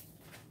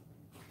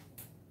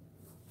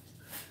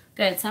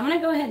 Good. So I'm going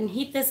to go ahead and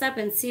heat this up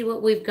and see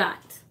what we've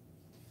got.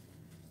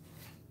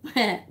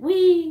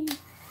 Whee!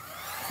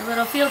 A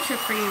little field trip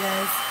for you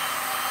guys.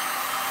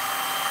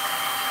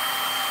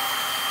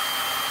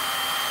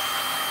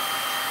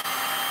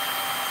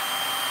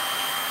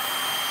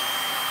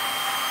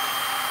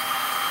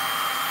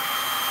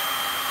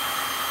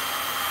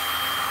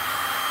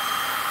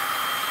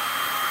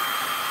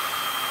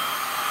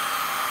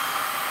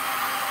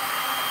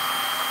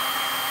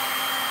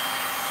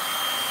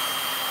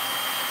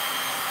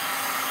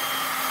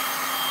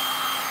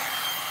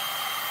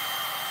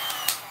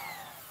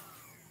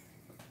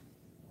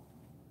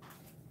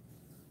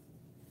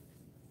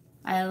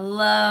 I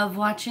love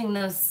watching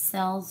those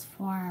cells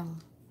form.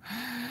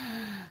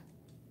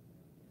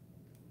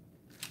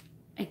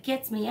 It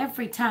gets me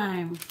every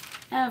time.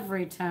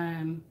 Every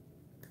time.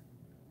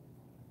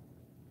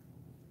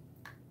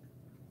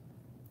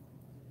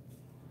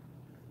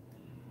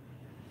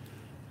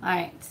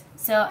 Alright,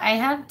 so I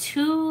have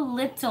too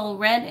little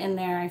red in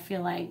there, I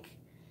feel like.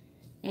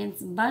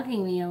 It's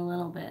bugging me a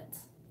little bit.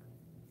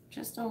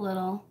 Just a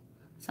little.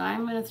 So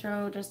I'm going to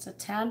throw just a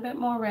tad bit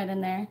more red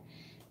in there.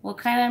 We'll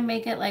kind of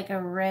make it like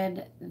a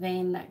red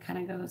vein that kind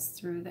of goes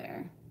through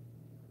there.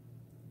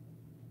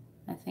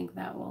 I think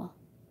that will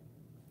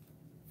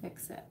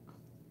fix it.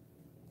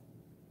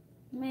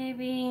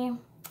 Maybe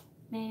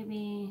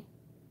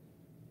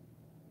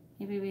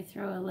we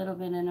throw a little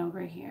bit in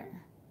over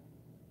here.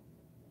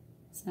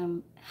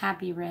 Some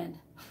happy red.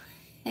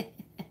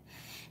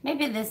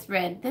 Maybe this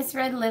red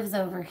lives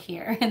over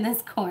here in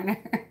this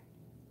corner.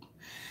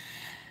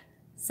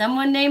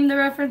 Someone name the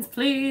reference,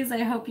 please.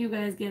 I hope you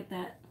guys get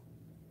that.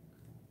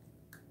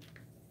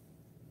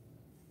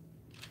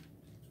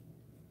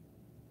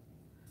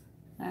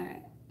 All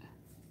right.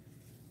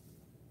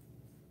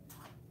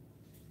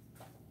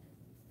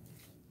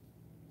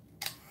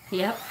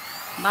 Yep,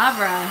 Bob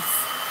Ross.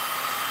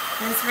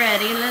 This red,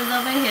 he lives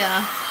over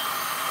here.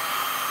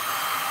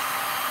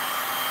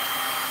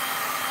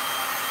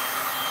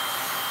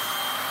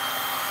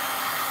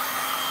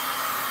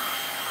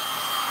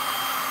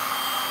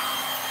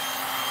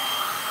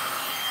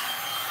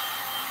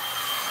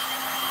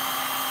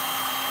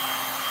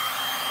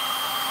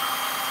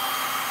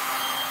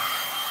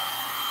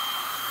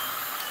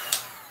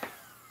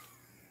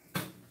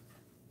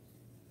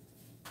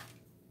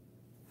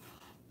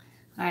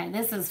 All right,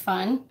 this is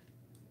fun.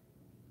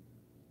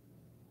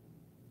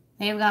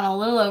 They've gone a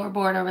little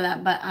overboard over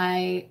that, but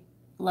I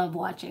love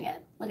watching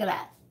it. Look at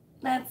that.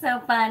 That's so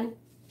fun.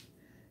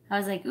 I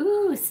was like,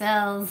 ooh,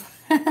 cells.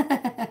 All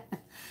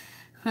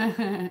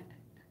right,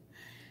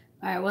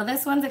 well,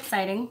 this one's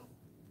exciting.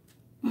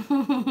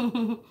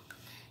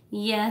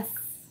 Yes.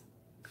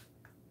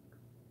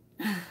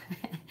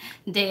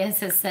 Deus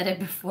has said it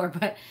before,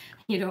 but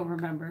you don't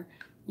remember.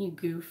 You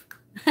goof.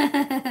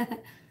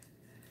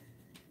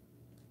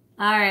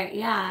 All right,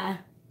 yeah,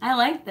 I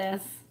like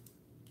this.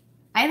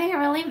 I think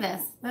I'm gonna leave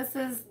this.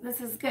 This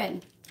is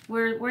good.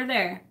 We're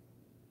there.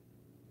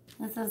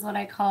 This is what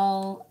I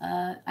call.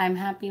 I'm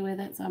happy with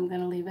it, so I'm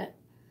gonna leave it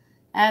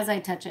as I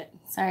touch it.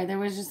 Sorry, there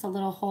was just a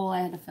little hole I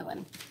had to fill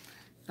in,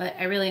 but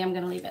I really am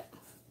gonna leave it.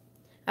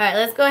 All right,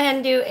 let's go ahead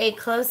and do a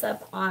close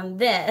up on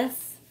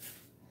this.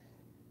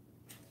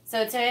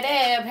 So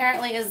today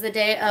apparently is the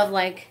day of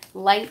like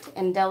light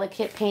and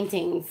delicate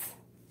paintings,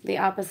 the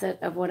opposite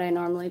of what I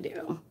normally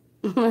do.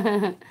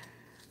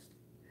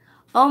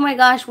 Oh my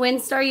gosh,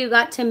 Windstar, you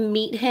got to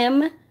meet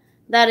him.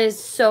 That is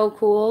so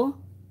cool.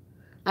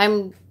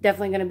 I'm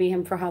definitely going to be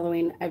him for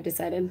Halloween, I've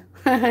decided.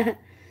 All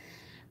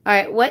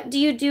right, what do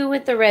you do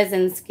with the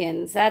resin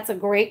skins? That's a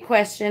great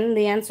question.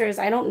 The answer is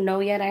I don't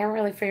know yet. I haven't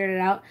really figured it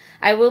out.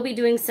 I will be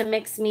doing some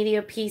mixed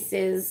media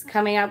pieces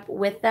coming up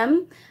with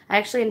them. I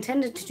actually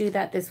intended to do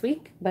that this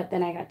week, but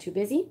then I got too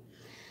busy.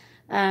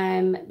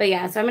 But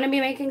yeah, so I'm going to be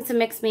making some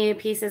mixed media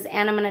pieces,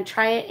 and I'm going to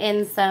try it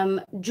in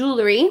some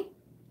jewelry.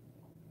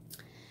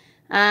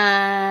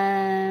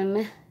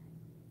 And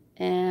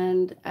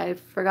I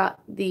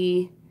forgot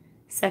the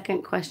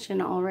second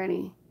question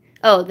already.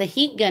 Oh, the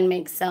heat gun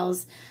makes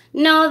cells.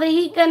 No, the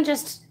heat gun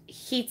just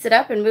heats it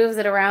up and moves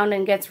it around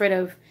and gets rid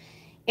of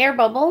air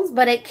bubbles,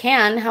 but it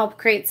can help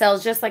create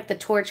cells just like the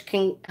torch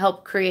can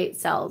help create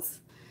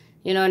cells.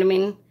 You know what I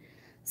mean?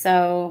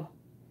 So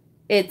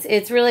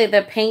it's really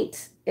the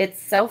paint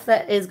itself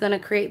that is going to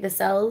create the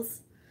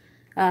cells.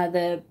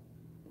 The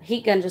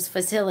heat gun just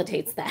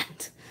facilitates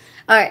that.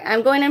 All right,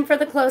 I'm going in for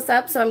the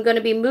close-up, so I'm going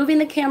to be moving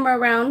the camera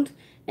around.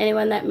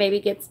 Anyone that maybe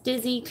gets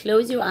dizzy,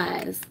 close your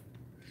eyes.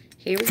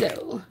 Here we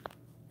go.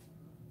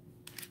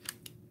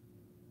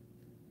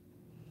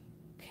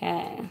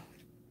 Okay.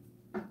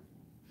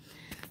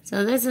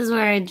 So this is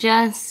where I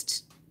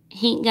just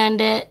heat gunned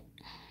it.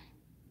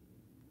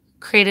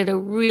 Created a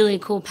really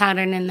cool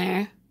pattern in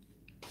there.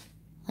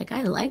 Like,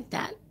 I like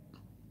that.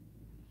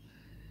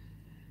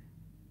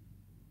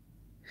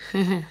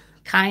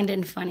 Kind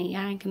and funny,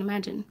 yeah, I can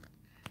imagine.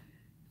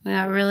 We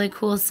got really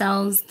cool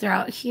cells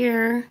throughout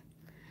here.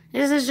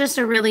 This is just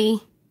a really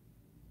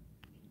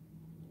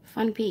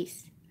fun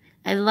piece.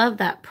 I love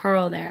that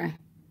pearl there.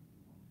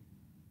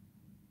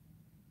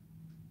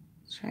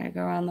 Let's try to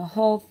go around the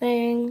whole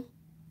thing.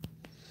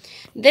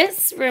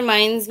 This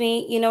reminds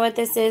me, you know what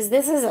this is?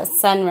 This is a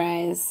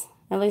sunrise,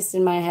 at least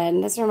in my head.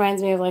 And this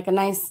reminds me of like a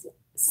nice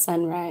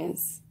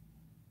sunrise.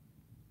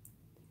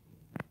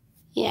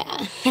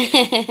 Yeah.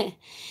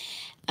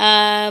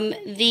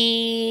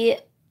 The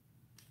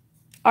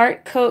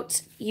art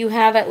coat, you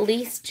have at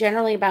least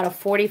generally about a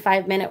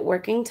 45-minute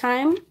working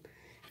time.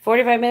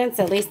 45 minutes,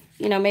 at least,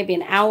 you know, maybe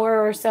an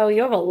hour or so.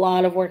 You have a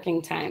lot of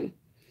working time.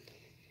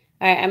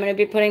 All right, I'm going to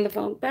be putting the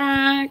phone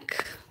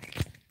back.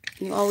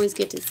 You always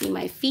get to see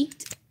my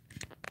feet.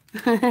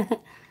 I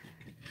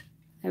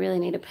really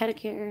need a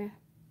pedicure.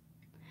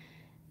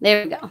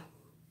 There we go.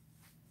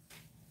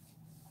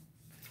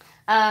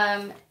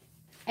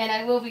 And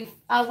I will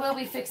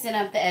be fixing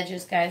up the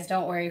edges, guys.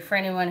 Don't worry, for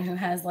anyone who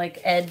has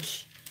like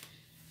edge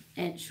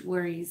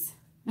worries.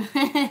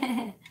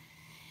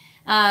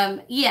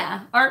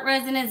 Yeah, art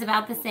resin is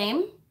about the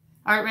same.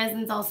 Art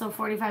resin's also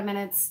 45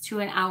 minutes to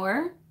an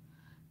hour.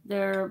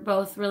 They're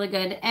both really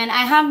good. And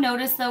I have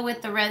noticed though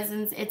with the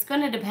resins, it's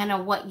going to depend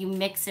on what you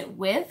mix it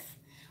with.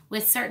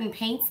 With certain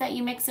paints that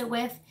you mix it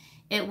with,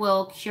 it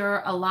will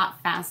cure a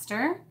lot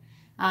faster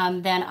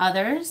than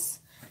others.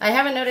 I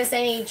haven't noticed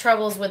any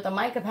troubles with the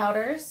mica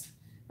powders,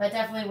 but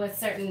definitely with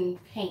certain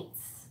paints,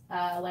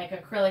 like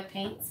acrylic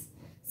paints.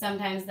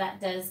 Sometimes that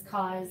does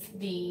cause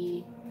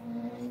the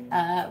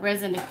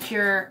resin to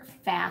cure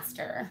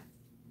faster.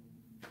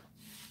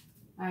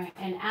 All right,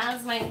 and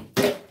as my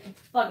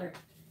bugger,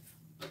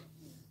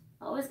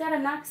 always got to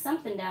knock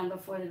something down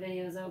before the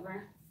video is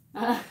over.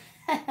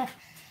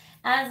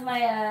 As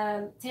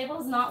my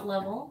table's not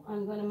level,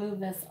 I'm going to move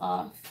this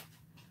off,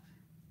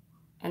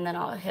 and then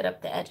I'll hit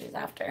up the edges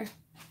after.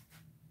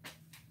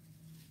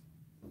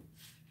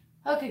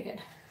 Okay,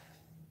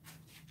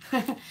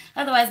 good.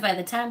 Otherwise, by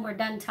the time we're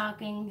done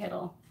talking,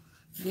 it'll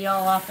be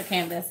all off the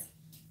canvas.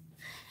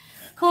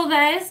 Cool,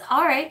 guys.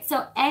 All right,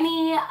 so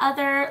any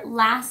other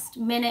last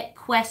minute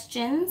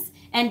questions?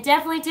 And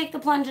definitely take the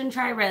plunge and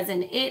try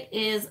resin. It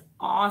is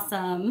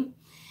awesome.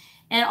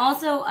 And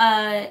also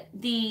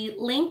the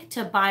link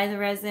to buy the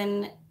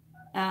resin,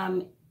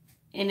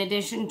 in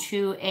addition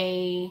to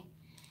a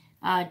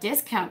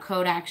discount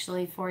code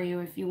actually for you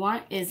if you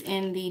want, is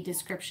in the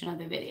description of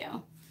the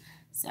video.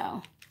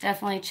 So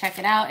definitely check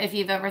it out. If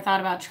you've ever thought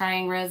about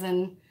trying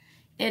resin,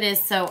 it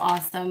is so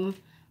awesome.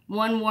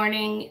 One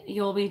warning,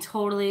 you'll be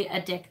totally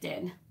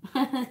addicted.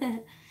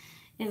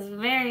 It's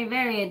very,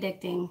 very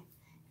addicting.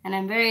 And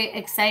I'm very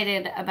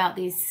excited about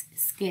these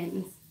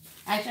skins.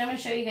 Actually, I'm going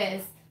to show you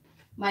guys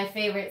my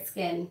favorite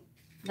skin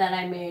that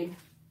I made.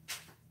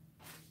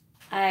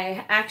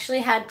 I actually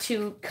had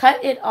to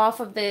cut it off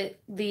of the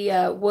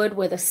wood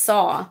with a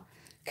saw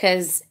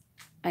because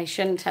I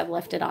shouldn't have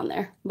left it on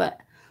there. But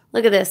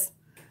look at this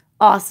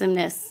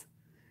awesomeness.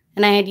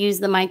 And I had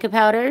used the mica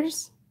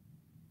powders.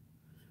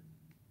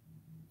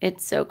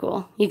 It's so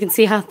cool. You can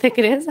see how thick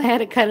it is. I had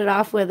to cut it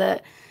off with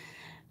a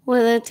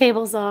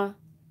table saw.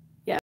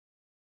 Yeah.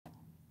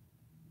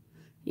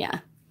 Yeah.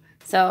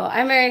 So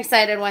I'm very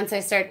excited once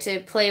I start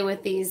to play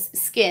with these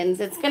skins.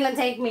 It's going to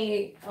take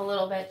me a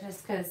little bit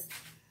just because,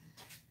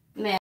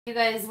 man, if you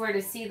guys were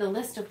to see the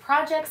list of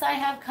projects I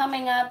have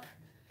coming up,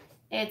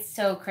 it's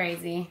so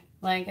crazy.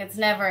 Like, it's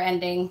never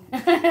ending.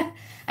 I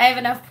have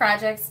enough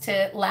projects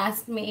to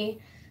last me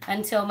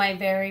until my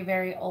very,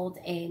 very old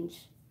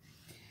age.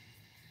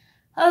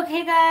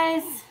 Okay,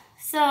 guys.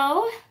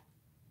 So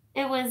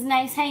it was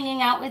nice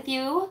hanging out with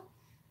you.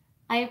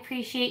 I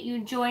appreciate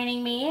you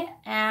joining me,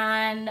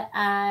 and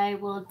I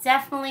will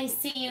definitely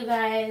see you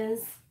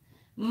guys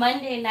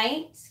Monday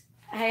night.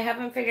 I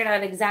haven't figured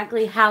out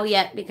exactly how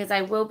yet because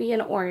I will be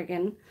in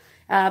Oregon,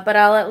 but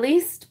I'll at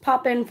least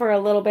pop in for a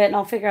little bit and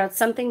I'll figure out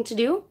something to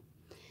do.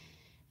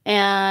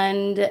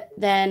 And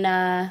then,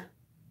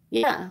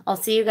 yeah, I'll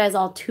see you guys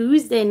all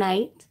Tuesday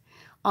night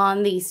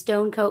on the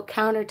Coat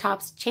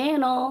Countertops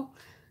channel.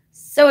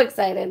 So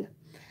excited.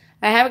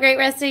 Have a great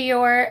rest of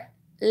your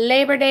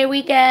Labor Day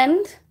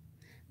weekend.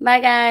 Bye,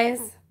 guys.